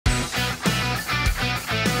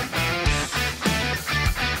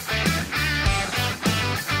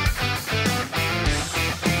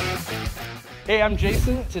Hey, I'm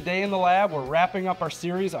Jason. Today in the lab, we're wrapping up our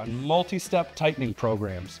series on multi-step tightening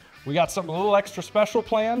programs. We got something a little extra special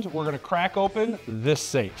planned. We're gonna crack open this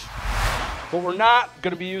safe. But we're not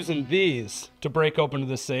gonna be using these to break open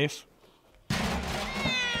this safe.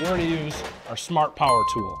 We're gonna use our smart power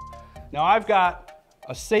tool. Now I've got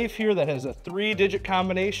a safe here that has a 3-digit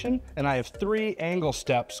combination, and I have 3 angle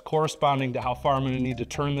steps corresponding to how far I'm gonna need to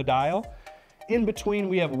turn the dial. In between,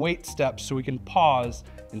 we have wait steps so we can pause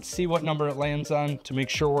and see what number it lands on to make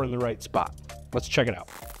sure we're in the right spot. Let's check it out.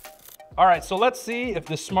 All right, so let's see if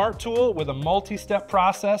the smart tool with a multi-step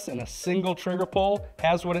process and a single trigger pull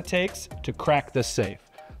has what it takes to crack this safe.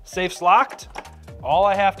 Safe's locked. All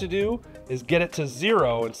I have to do is get it to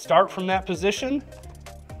 0 and start from that position,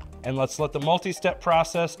 and let's let the multi-step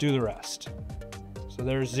process do the rest. So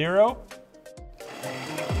there's 0.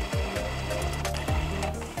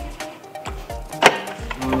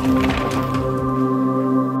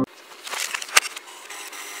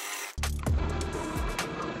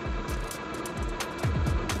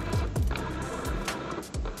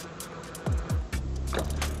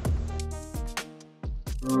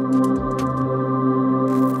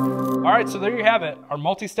 All right, so there you have it. Our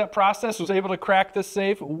multi-step process was able to crack this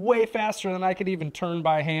safe way faster than I could even turn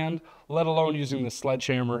by hand, let alone using the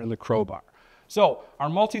sledgehammer and the crowbar. So our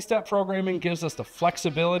multi-step programming gives us the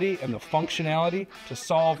flexibility and the functionality to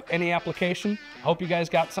solve any application. I hope you guys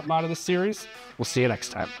got something out of this series. We'll see you next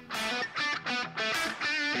time.